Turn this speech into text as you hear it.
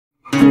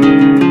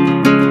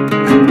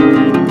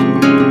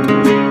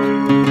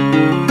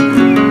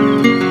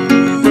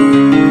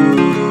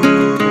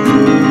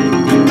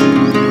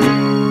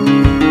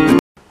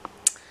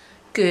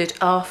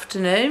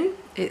afternoon.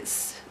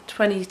 It's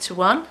 20 to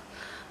 1.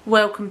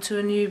 Welcome to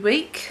a new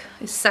week.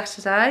 It's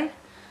Saturday.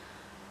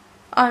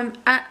 I'm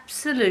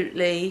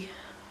absolutely,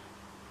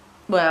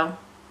 well,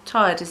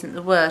 tired isn't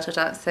the word, I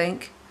don't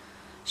think.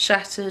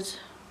 Shattered,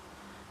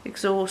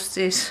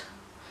 exhausted.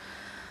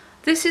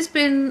 This has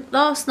been,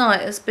 last night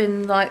has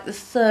been like the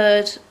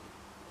third,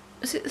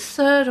 is it the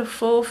third or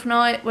fourth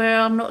night where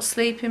I'm not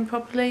sleeping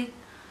properly?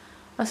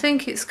 I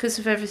think it's because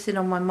of everything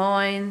on my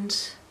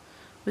mind,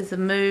 with the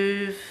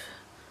move,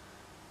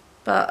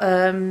 but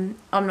I'm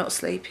not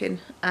sleeping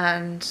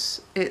and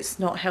it's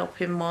not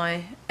helping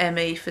my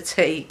ME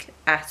fatigue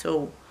at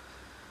all.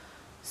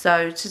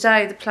 So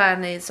today the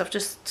plan is, I've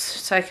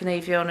just taken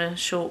Evie on a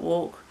short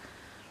walk.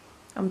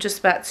 I'm just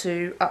about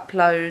to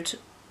upload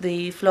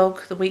the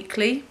vlog, the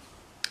weekly,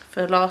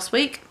 for last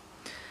week,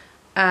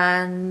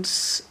 and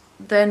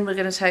then we're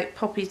going to take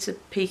Poppy to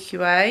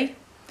PQA.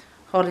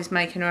 Holly's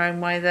making her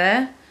own way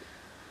there.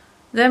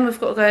 Then we've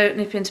got to go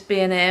nip into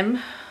B&M.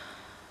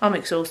 I'm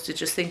exhausted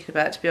just thinking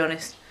about it, to be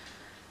honest.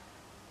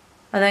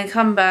 And then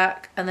come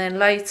back, and then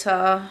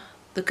later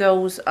the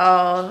girls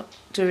are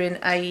doing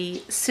a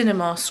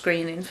cinema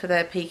screening for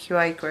their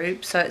PQA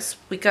group. So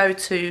we go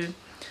to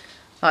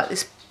like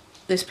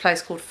this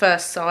place called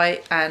First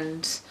Sight,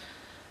 and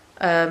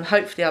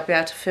hopefully I'll be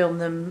able to film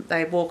them.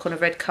 They walk on a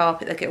red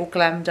carpet, they get all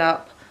glammed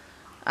up,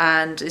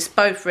 and it's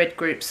both red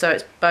groups, so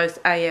it's both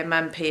AM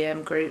and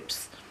PM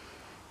groups.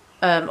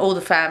 All the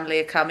family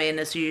are come in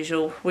as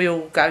usual. We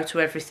all go to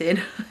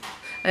everything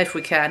if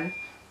we can.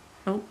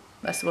 Oh,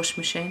 that's the washing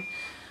machine.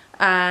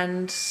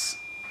 And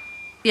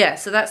yeah,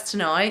 so that's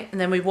tonight, and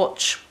then we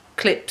watch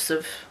clips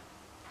of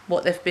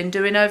what they've been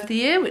doing over the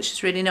year, which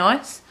is really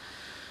nice.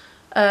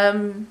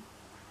 Then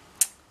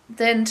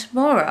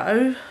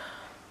tomorrow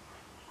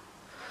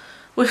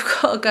we've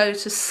got to go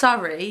to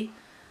Surrey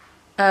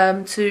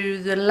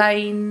to the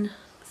Lane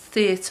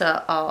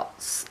Theatre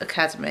Arts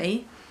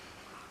Academy,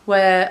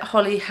 where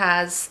Holly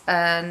has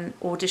an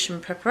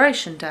audition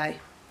preparation day.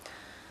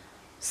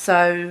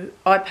 So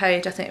I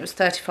paid, I think it was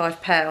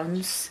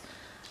 £35,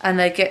 and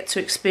they get to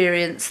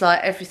experience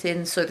like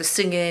everything, so the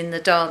singing, the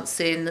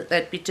dancing that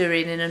they'd be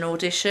doing in an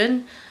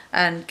audition,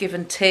 and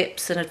given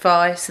tips and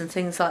advice and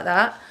things like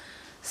that.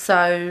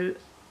 So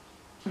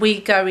we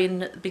go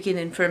in at the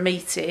beginning for a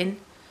meeting,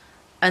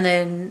 and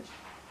then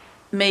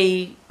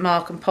me,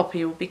 Mark and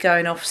Poppy will be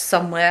going off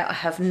somewhere. I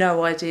have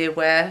no idea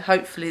where.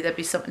 Hopefully there'll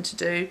be something to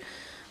do,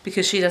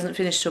 because she doesn't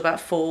finish till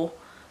about 4.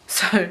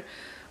 So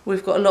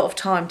we've got a lot of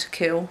time to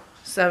kill.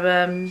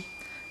 So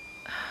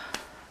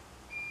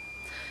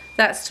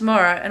that's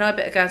tomorrow, and I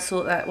better go and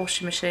sort that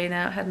washing machine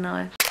out, hadn't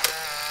I?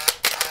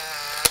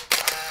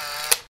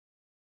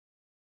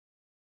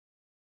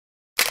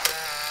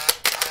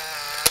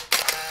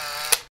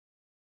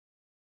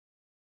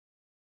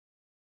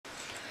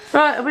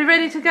 Right, are we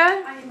ready to go?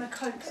 I need my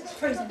coat, it's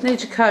frozen.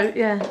 Need your coat,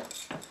 yeah.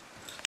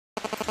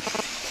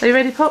 Are you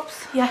ready,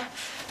 Pops? Yeah.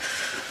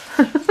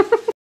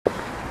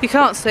 You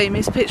can't see me,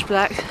 it's pitch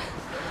black.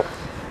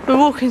 We're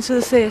walking to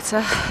the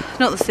theatre.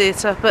 Not the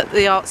theatre, but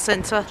the arts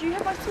centre. Do you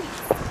have my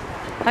sweets?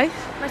 Hey?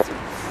 My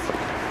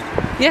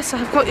sweets. Yes,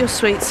 I've got your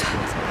sweets.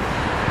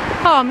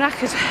 Oh, I'm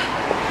knackered.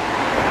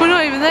 We're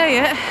not even there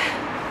yet.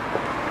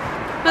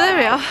 But there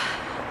we are.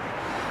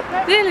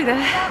 Nearly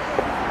there.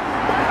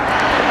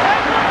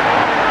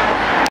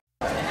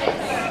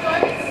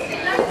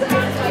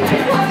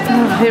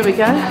 Oh, here we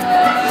go.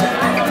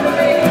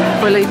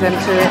 We'll leave them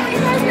to it.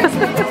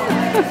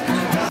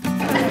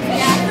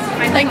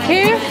 Thank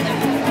you.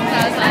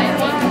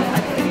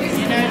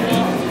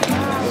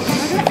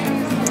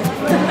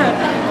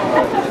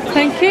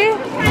 Thank you.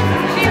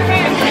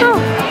 Oh.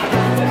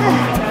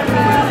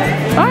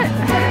 Right.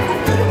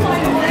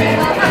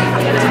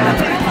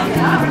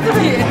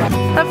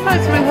 Have a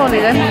photo with Holly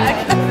then.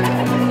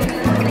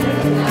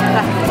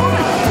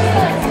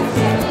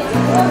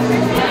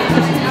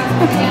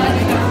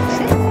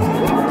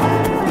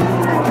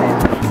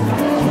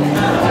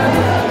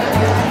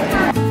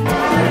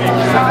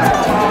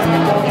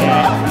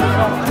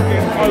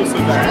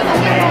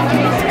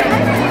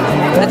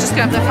 They're just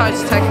going to have their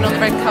photos taken on the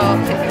red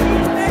carpet.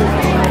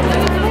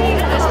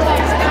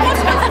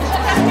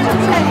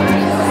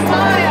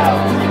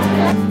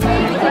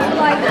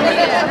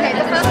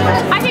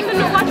 I think we're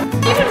not watching.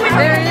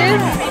 There it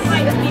is.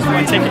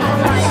 My ticket.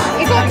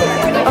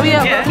 Oh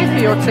yeah, I'll give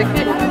you your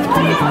ticket.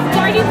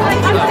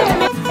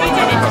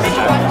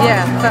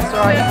 Yeah, that's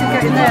right. You can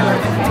get in there.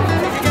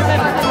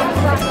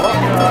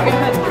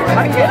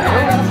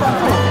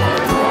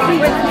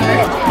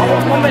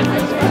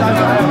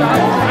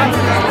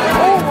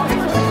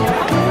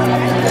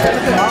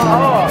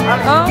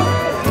 Oh,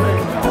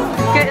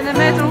 getting the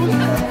medals.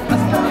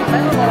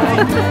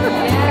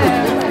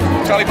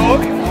 Charlie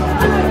Borg,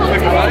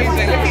 look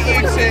amazing, look at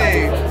you two.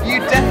 You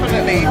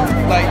definitely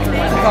like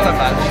colour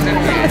match,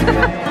 didn't you?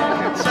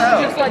 Good tell.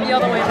 Just like the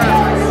other way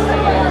around.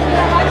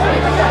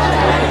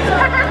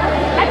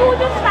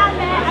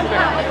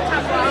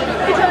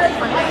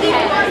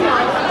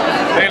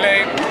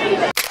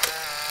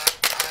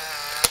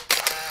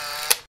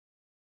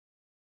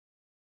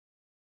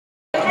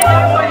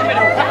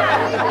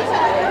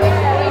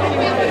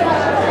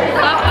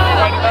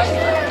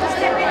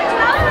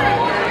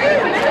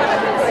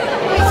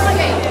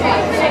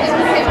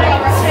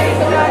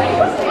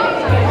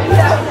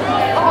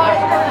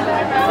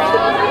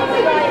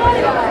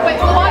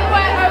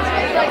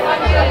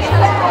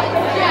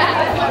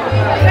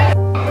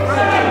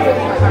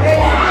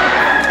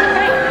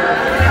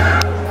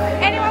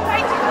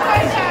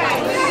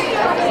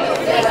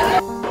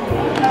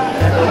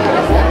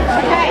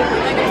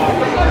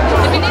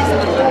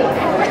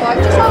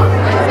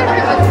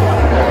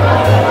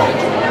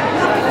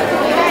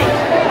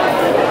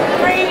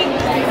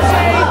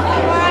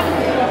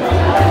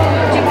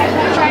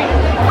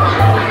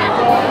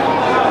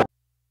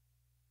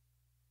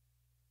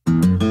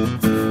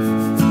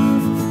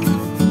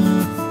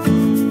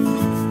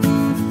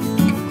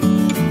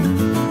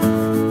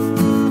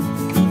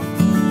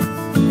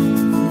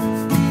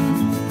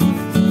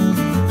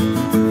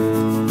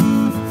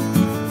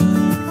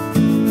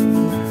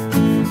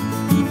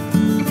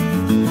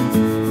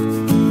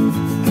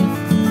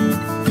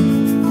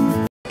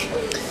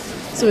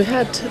 So we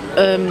had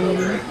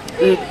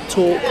the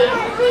talk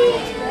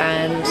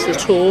and the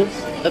tour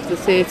of the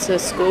theatre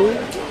school.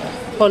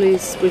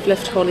 We've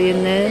left Holly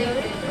in there.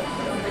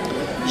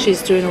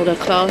 She's doing all her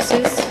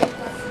classes.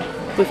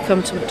 We've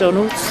come to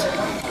McDonald's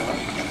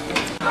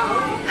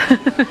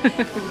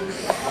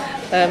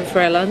for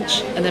our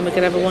lunch, and then we're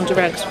going to have a wander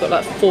around because we've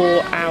got like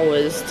 4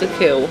 hours to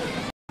kill.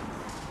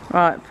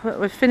 Right,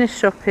 we've finished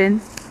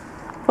shopping.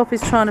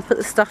 Poppy's trying to put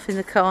the stuff in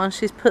the car and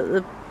she's put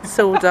the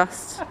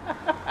sawdust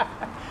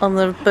on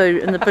the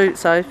boot and the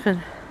boot's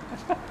open.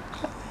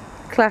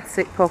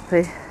 Classic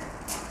Poppy.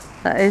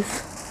 That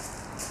is.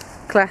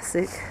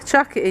 Classic.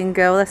 Chuck it in,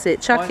 girl, that's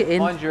it. Chuck it in.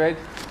 Mind your head.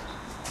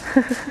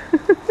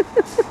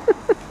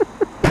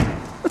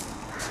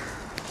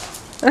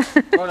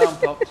 Well done,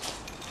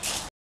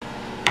 Pops.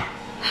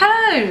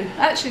 Hello!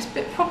 Actually,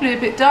 it's probably a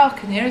bit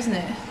dark in here, isn't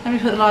it? Let me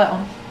put the light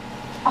on.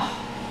 Oh,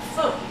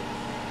 foot.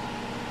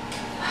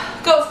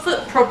 Got a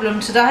foot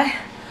problem today.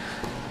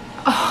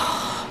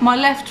 Oh, my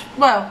left,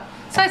 well,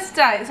 so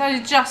today, it's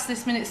only just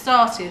this minute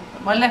started,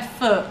 but my left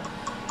foot,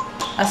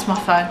 that's my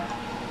phone,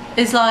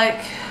 is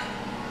like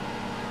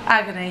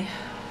agony.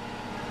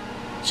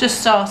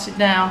 Just started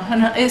now,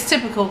 and it's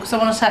typical because I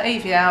want to take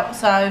Evie out,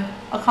 so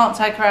I can't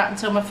take her out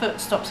until my foot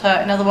stops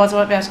hurting, otherwise I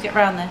won't be able to get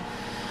around there.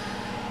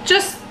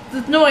 Just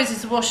the noise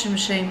is the washing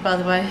machine, by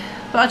the way.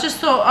 But I just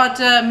thought I'd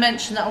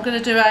mention that I'm going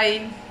to do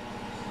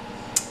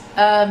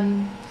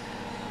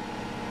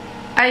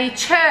a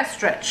chair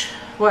stretch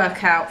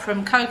workout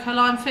from Coco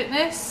Line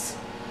Fitness.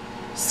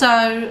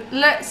 So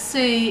let's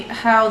see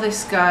how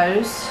this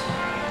goes,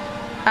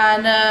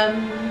 and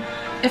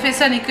if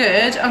it's any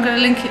good, I'm going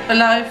to link it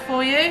below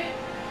for you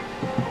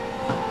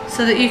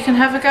so that you can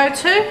have a go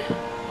too.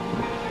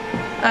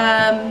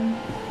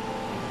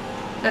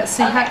 Let's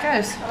see how it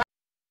goes.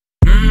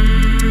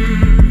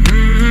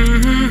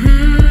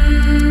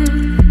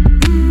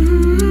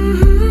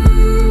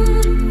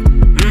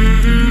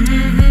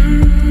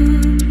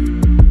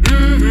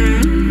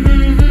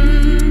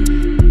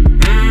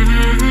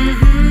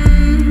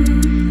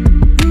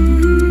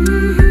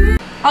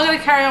 I'm going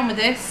to carry on with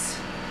this.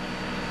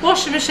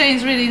 Washing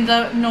machine's really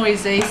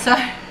noisy, so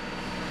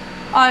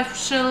I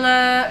shall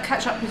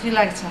catch up with you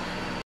later.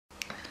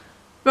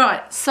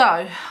 Right, so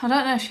I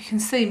don't know if you can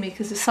see me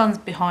because the sun's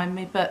behind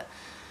me, but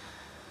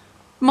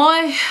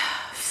my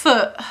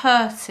foot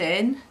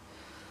hurting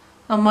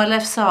on my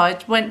left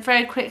side went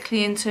very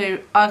quickly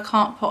into I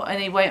can't put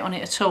any weight on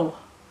it at all.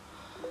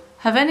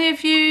 Have any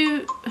of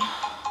you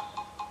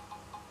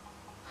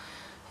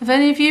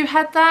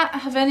had that?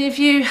 Have any of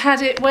you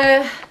had it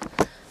where,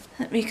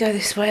 let me go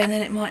this way and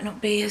then it might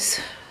not be as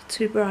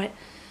too bright,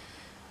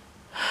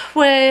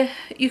 where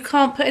you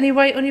can't put any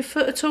weight on your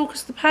foot at all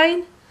because of the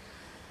pain?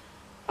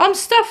 I'm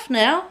stuffed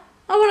now.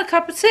 I want a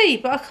cup of tea,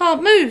 but I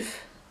can't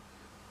move.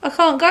 I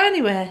can't go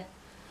anywhere.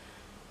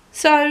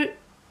 So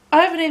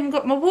I haven't even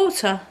got my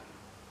water.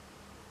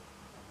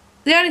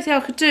 The only thing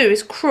I could do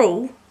is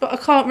crawl, but I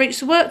can't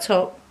reach the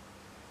worktop.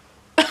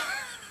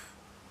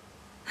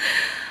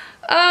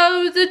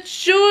 Oh, the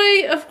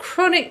joy of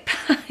chronic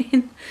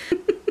pain.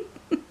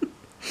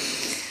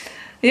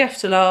 You have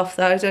to laugh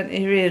though, don't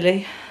you,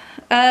 really?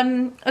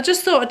 I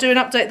just thought I'd do an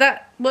update.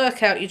 That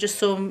workout you just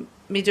saw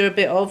me do a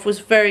bit of was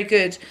very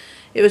good.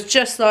 It was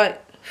just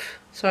like,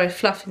 sorry,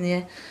 fluff in the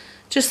air,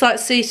 just like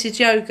seated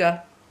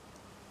yoga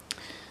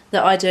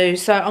that I do.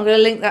 So I'm going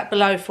to link that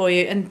below for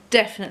you and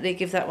definitely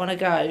give that one a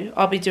go.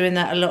 I'll be doing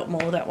that a lot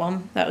more, that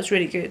one. That was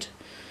really good.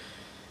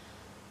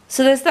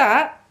 So there's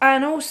that,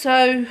 and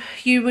also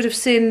you would have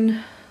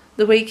seen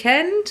the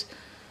weekend.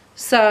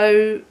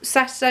 So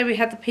Saturday we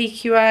had the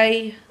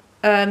PQA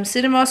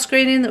cinema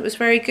screening that was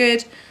very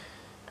good,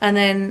 and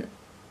then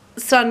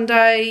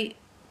Sunday,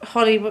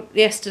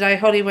 yesterday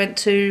Holly went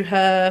to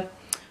her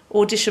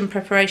audition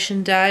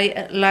preparation day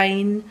at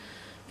Lane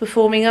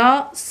Performing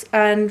Arts,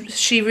 and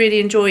she really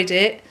enjoyed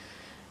it.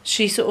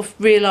 She sort of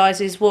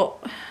realises what,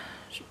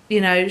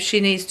 you know, she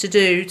needs to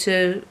do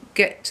to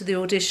get to the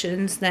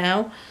auditions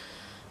now.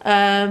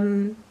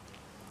 And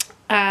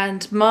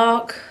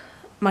Mark,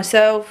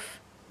 myself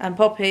and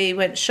Poppy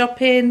went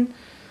shopping.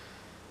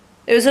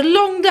 It was a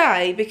long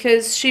day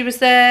because she was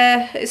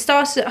there, it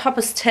started at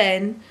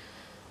 10:30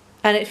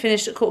 and it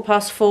finished at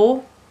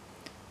 4:15.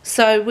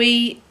 So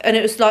and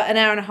it was like an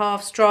hour and a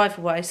half's drive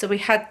away, so we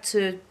had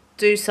to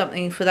do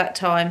something for that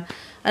time.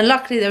 And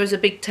luckily there was a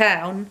big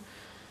town,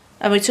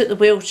 and we took the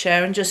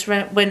wheelchair and just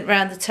went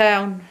round the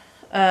town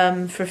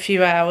for a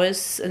few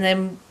hours, and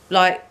then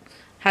like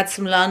had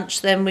some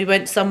lunch, then we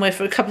went somewhere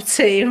for a cup of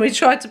tea, and we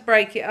tried to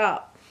break it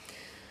up.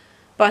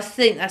 But I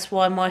think that's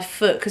why my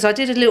foot, because I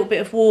did a little bit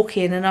of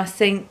walking, and I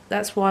think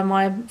that's why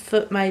my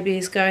foot maybe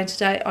is going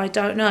today. I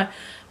don't know.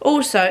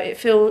 Also,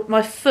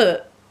 my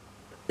foot,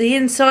 the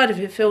inside of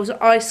it feels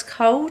ice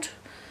cold.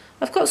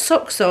 I've got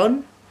socks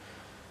on,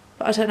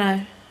 but I don't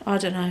know.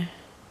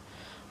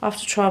 I have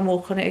to try and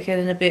walk on it again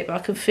in a bit, but I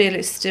can feel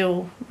it's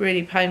still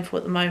really painful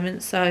at the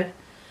moment, so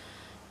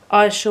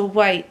I shall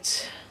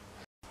wait.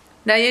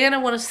 Now you're going to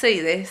want to see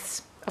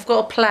this. I've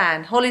got a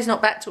plan. Holly's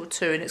not back till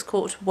 2 and it's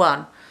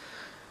 1:45.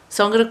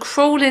 So I'm going to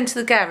crawl into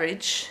the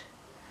garage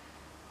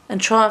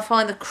and try and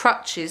find the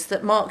crutches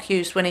that Mark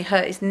used when he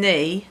hurt his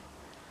knee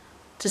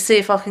to see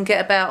if I can get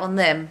about on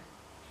them.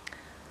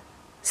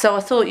 So I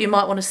thought you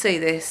might want to see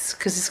this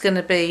because it's going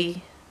to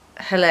be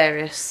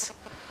hilarious.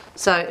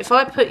 So if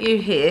I put you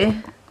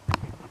here,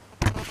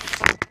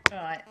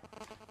 right,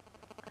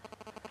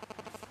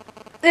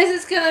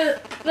 this is going to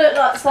look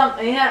like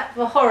something out of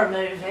a horror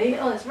movie.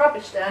 Oh, there's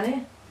rubbish down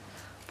here.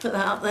 Put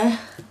that up there.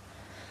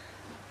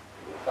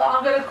 But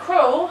I'm going to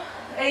crawl.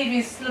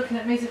 Evie's looking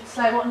at me to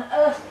say, what on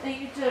earth are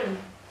you doing?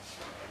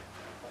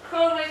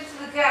 Crawl into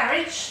the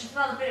garage, there's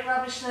another bit of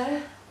rubbish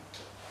there,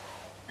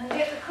 and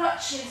get the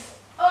crutches.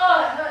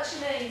 Oh, it hurts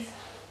your knees.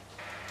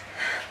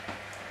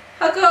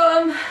 I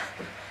got them,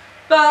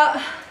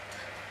 but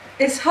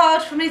it's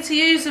hard for me to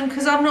use them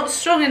because I'm not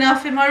strong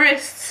enough in my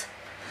wrists.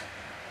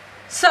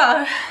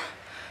 So,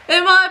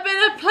 it might have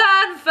been a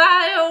plan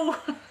fail.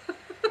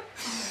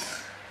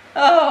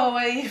 Oh,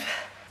 Eve.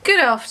 Good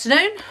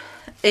afternoon.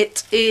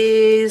 It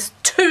is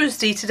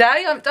Tuesday today. I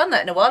haven't done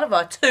that in a while, have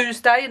I?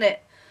 Tuesday, innit?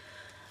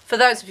 For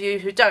those of you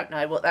who don't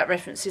know what that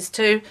reference is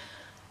to,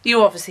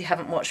 you obviously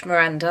haven't watched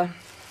Miranda.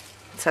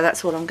 So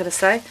that's all I'm going to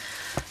say.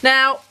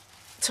 Now,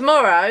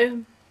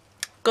 tomorrow,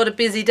 got a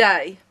busy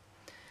day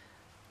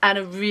and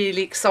a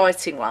really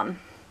exciting one.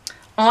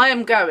 I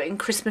am going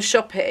Christmas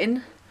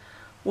shopping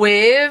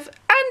with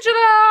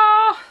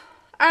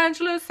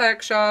Angela's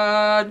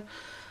section.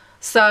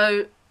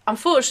 So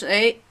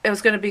unfortunately I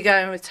was going to be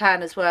going with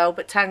Tan as well,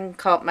 but Tan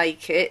can't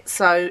make it,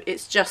 so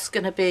it's just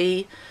going to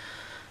be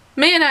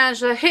me and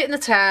Angela hitting the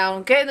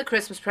town, getting the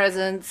Christmas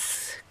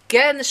presents,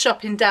 getting the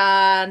shopping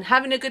done,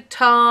 having a good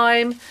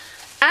time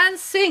and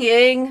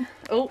singing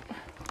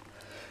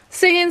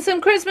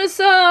some Christmas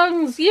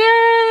songs.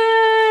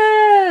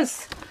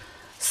 Yes!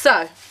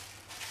 So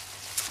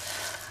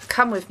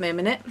come with me a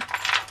minute.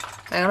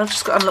 Hang on, I've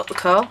just got to unlock the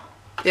car.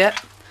 Yep.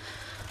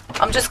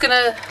 I'm just going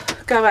to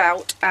go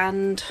out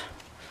and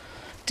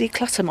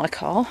declutter my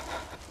car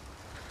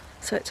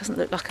so it doesn't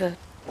look like a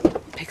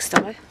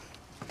pigsty.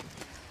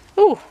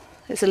 Oh,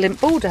 there's a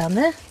limp ball down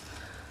there.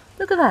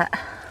 Look at that.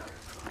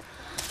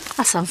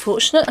 That's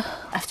unfortunate.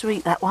 I have to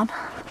eat that one.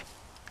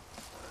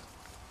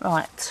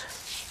 Right.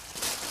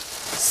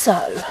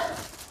 So,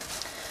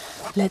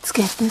 let's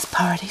get this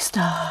party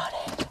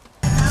started.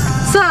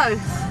 So,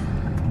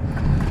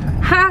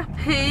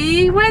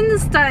 happy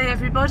Wednesday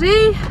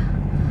everybody.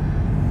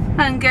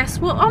 And guess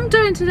what I'm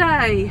doing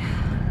today?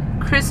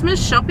 Christmas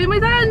shopping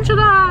with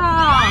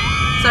Angela.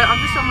 So I'm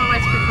just on my way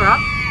to pick her up.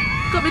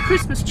 Got my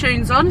Christmas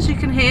tunes on, as you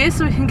can hear,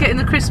 so we can get in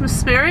the Christmas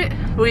spirit.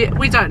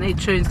 We don't need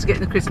tunes to get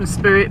in the Christmas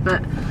spirit,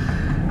 but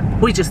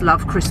we just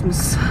love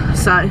Christmas.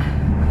 So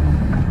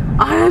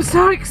I am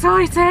so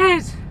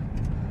excited.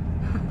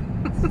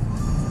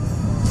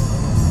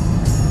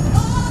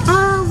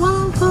 I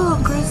want for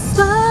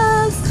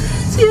Christmas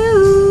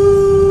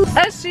you.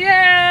 There she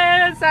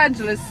is,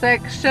 Angela's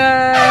section.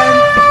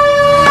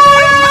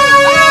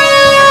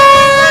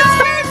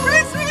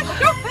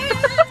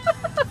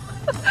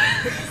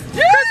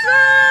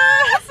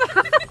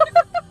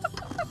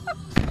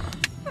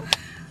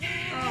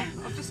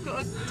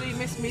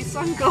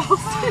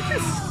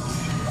 Sunglasses.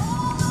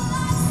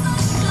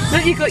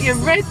 Look, you got your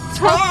red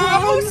top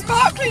on.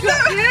 Sparkly,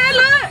 look! Yeah,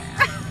 look!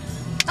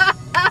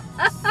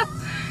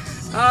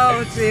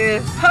 Oh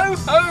dear. Ho,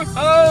 ho,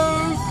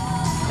 ho!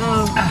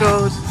 Oh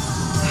God.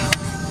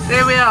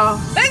 There we are.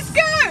 Let's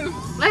go!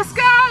 Let's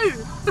go!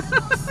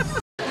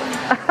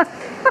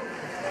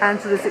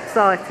 Angela's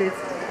excited.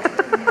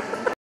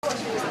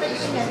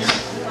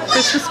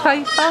 Christmas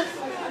paper.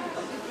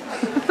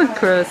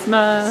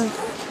 Christmas.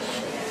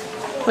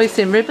 What are you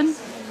seeing, ribbon?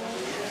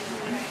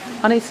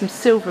 I need some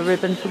silver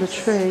ribbon for the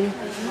tree.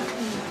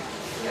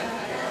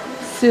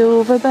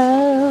 Silver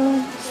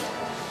bells.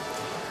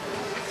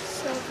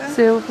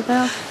 Silver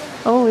bells.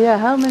 Oh yeah,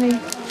 how many?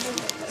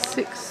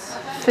 6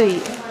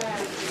 feet.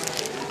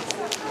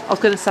 I was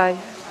going to say,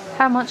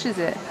 how much is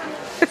it?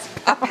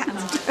 A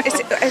pound. Is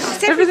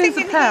Everything's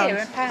everything a pound. in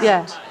here a pound?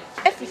 Yeah.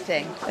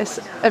 Everything? It's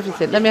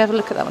everything. Let me have a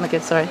look at that one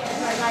again, sorry.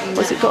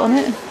 What's it got on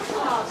it?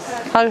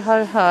 Ho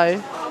ho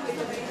ho.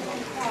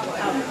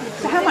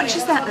 So how much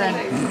is that then?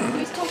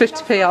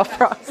 50p half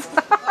price.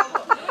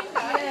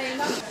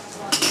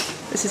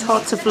 This is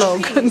hard to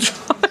vlog and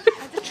drive. Are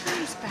the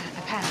trees a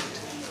pound?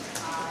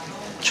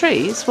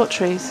 Trees? What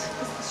trees?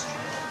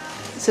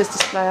 It says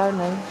display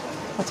only.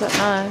 I don't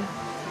know.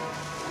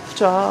 Have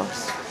to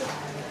ask.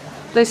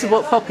 This is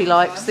what Poppy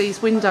likes,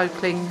 these window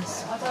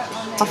clings.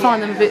 I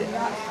find them a bit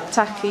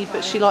tacky,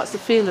 but she likes the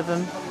feel of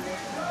them.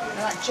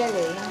 They're like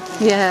jelly.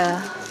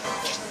 Yeah.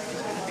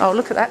 Oh,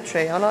 look at that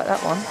tree. I like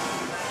that one.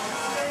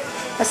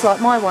 That's like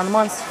my one.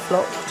 Mine's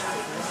flocked.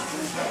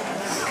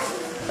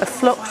 A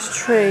flocked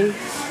tree.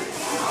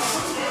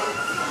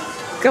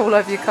 Go all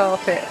over your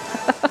carpet.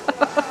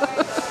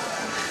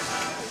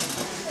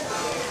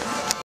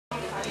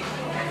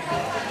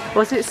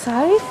 What does it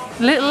say?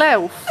 Little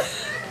elf.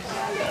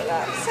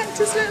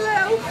 Santa's little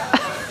elf.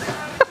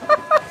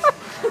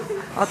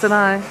 I don't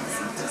know.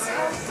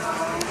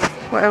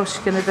 What else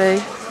you going to be?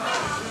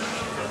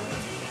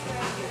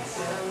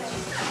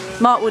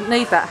 Mark wouldn't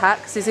need that hat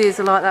because his ears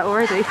are like that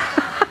already.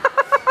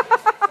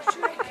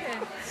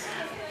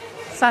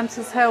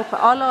 Santa's helper.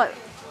 I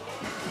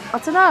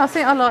don't know, I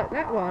think I like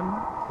that one.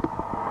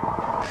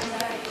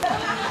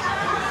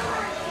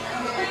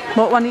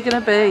 What one are you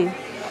going to be?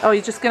 Oh,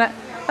 you're just going to...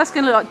 That's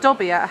going to look like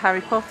Dobby out of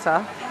Harry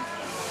Potter.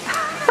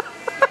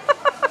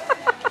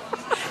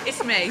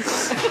 It's me.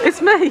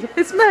 It's me,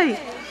 it's me.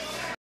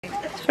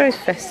 It's very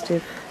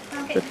festive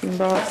looking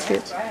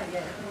basket.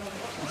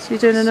 So you're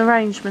doing an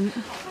arrangement.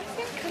 I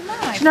think I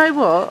might. Do you know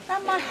what?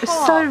 Round my It's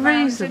heart, so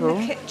round reasonable.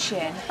 in the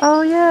kitchen.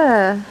 Oh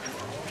yeah.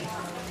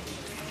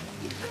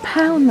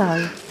 Pound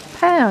though.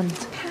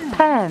 Pound.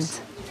 Pound.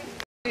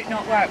 It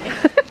not work.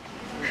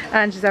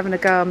 Angie's having a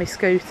go on my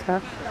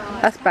scooter.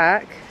 That's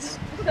back. So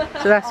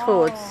that's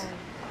forwards.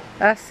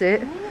 That's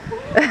it. Come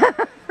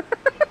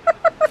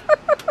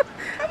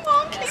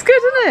on, It's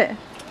good, isn't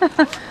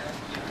it?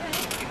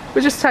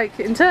 We just take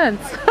it in turns.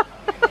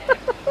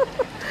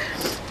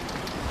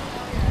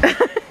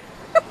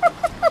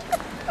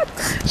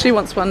 She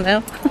wants one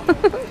now.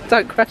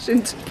 Don't crash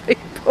into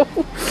people.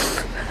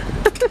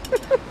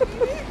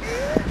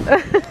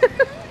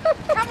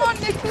 come on,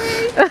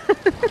 Nikki.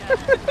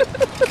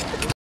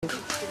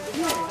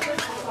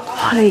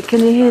 Holly, can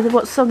you hear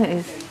what song it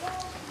is?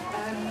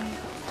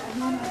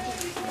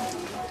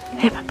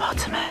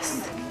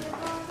 Hippopotamus.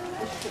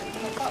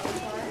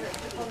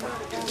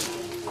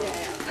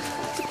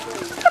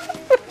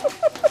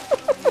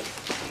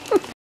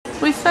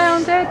 We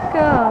found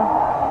Edgar.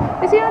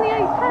 Is he only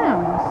 £8?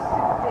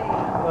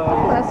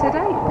 Oh, that said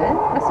 8 then.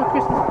 That's a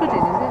Christmas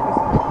pudding, is it?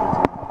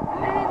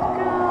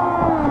 Edgar!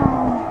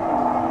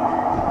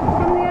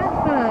 From the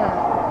advert.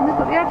 And they've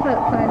got the advert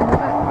playing in the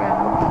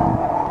background.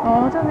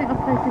 Oh, I don't think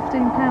I'll pay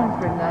 £15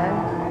 for him though.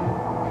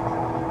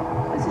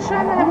 It's a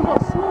shame they haven't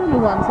got smaller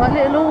ones, like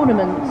little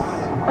ornaments.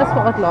 That's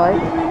what I'd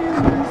like.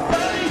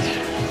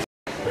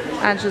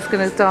 Angela's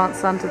going to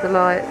dance under the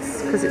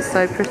lights because it's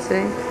so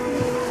pretty.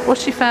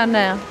 What's she found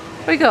now?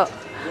 What you got?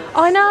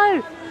 I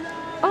know!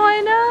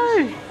 I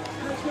know!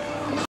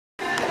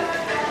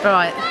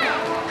 Right.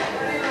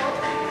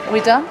 Are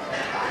we done?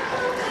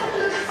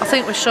 I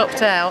think we're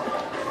shopped out.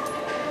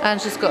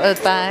 Angela's got her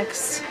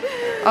bags.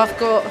 I've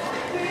got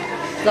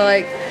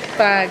like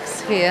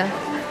bags here.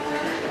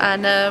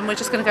 And we're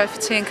just going to go for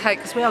tea and cake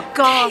because we are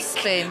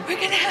gasping. We're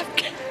going to have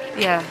cake.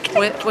 Yeah,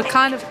 we're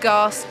kind of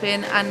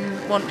gasping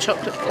and want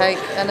chocolate cake,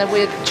 and a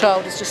weird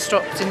child has just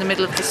stopped in the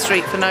middle of the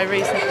street for no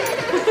reason.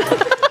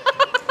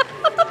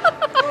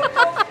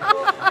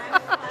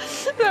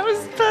 That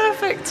was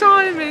perfect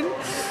timing.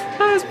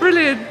 That was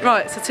brilliant.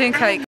 Right, so tea and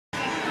cake.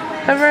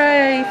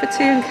 Hooray for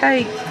tea and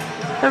cake.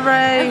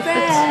 Hooray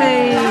for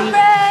tea.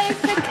 Hooray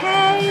for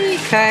cake.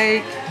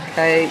 Cake,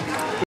 cake.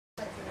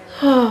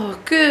 Oh,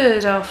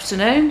 good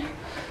afternoon.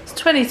 It's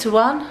 20 to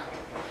 1.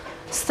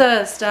 It's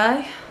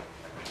Thursday.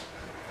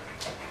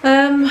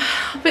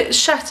 A bit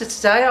shattered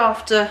today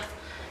after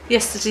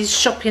yesterday's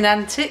shopping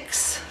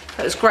antics.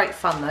 That was great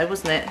fun though,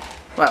 wasn't it?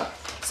 Well,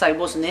 say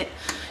wasn't it?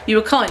 You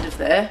were kind of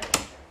there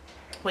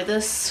with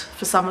us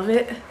for some of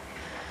it.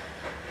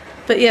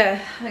 But yeah,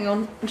 hang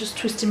on, I'm just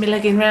twisting my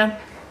leg in round.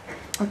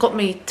 I've got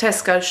me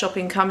Tesco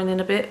shopping coming in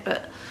a bit,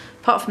 but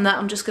apart from that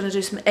I'm just going to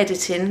do some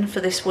editing for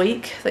this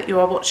week that you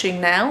are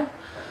watching now.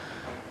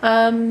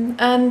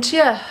 And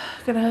yeah,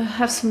 going to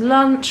have some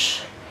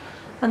lunch,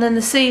 and then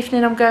this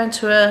evening I'm going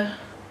to a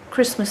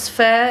Christmas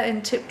fair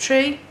in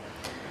Tiptree.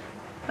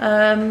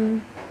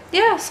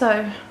 Yeah,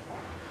 so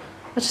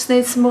I just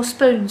need some more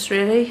spoons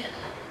really.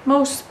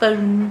 More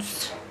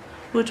spoons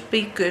would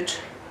be good.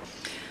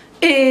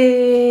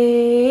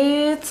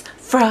 It's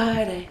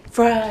Friday,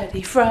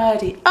 Friday,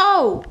 Friday.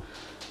 Oh!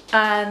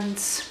 And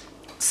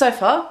so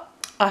far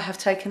I have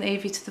taken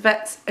Evie to the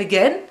vets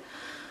again.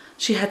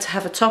 She had to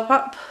have a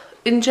top-up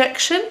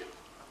injection,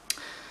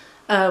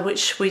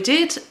 which we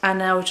did, and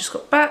now we've just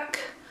got back.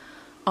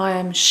 I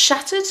am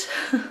shattered.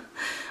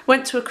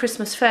 Went to a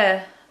Christmas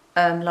fair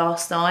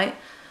last night.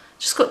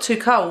 Just got too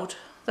cold.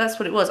 That's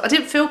what it was. I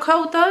didn't feel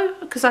cold though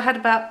because I had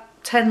about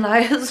 10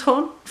 layers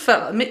on. I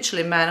felt like a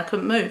Michelin man. I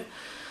couldn't move.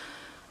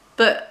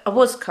 But I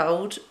was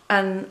cold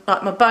and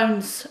like my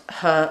bones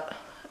hurt,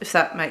 if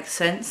that makes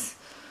sense.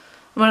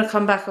 And when I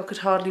come back I could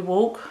hardly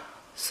walk.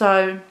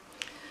 So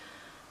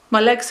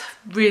my legs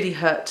really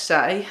hurt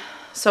today.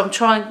 So I'm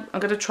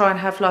going to try and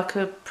have like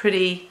a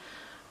pretty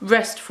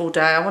restful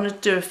day. I want to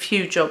do a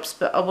few jobs,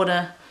 but I want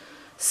to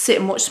sit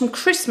and watch some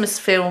Christmas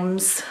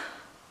films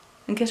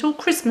and get all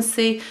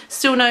Christmassy.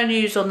 Still no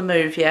news on the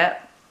move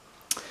yet.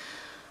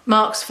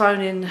 Mark's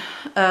phoning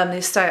the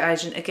estate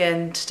agent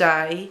again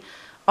today.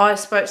 I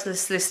spoke to the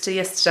solicitor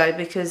yesterday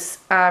because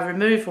our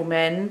removal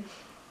men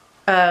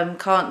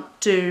can't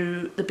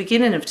do the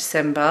beginning of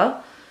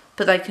December,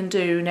 but they can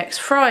do next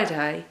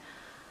Friday.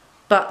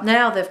 But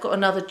now they've got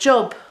another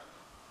job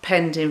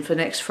pending for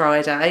next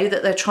Friday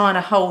that they're trying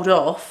to hold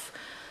off.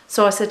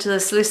 So I said to the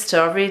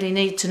solicitor, I really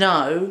need to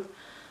know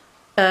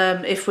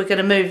if we're going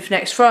to move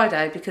next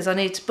Friday because I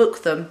need to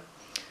book them.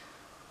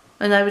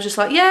 And they were just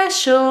like, yeah,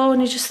 sure.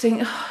 And you just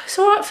think, oh, it's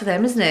all right for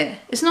them, isn't it?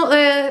 It's not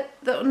their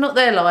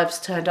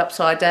lives turned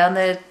upside down.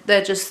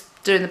 They're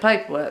just doing the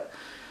paperwork.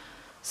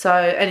 So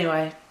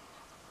anyway,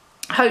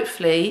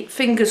 hopefully,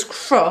 fingers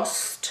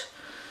crossed,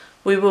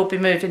 we will be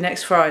moving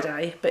next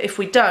Friday. But if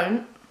we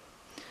don't,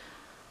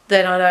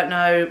 then I don't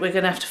know. We're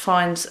going to have to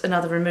find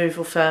another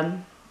removal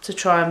firm to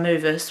try and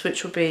move us,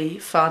 which will be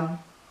fun.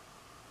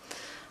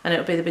 And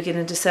it'll be the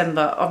beginning of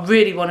December. I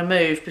really want to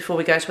move before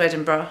we go to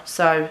Edinburgh.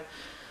 So,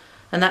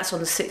 and that's on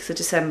the 6th of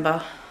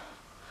December.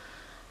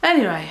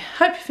 Anyway,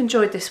 hope you've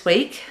enjoyed this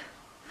week.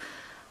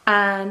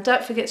 And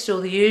don't forget to do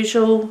all the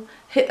usual.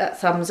 Hit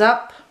that thumbs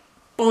up.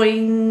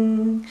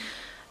 Boing.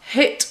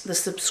 Hit the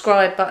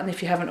subscribe button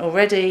if you haven't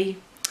already.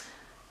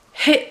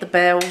 Hit the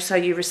bell so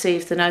you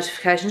receive the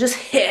notification. Just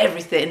hit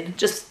everything.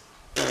 Just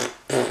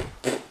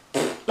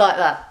like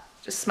that.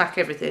 Just smack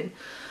everything.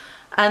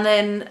 And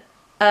then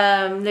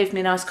leave me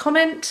a nice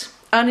comment.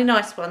 Only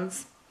nice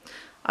ones.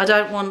 I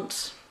don't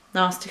want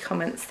nasty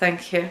comments,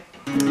 thank you.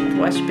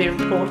 Otherwise you'll be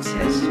reported.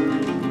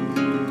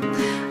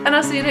 And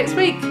I'll see you next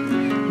week.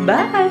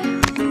 Bye.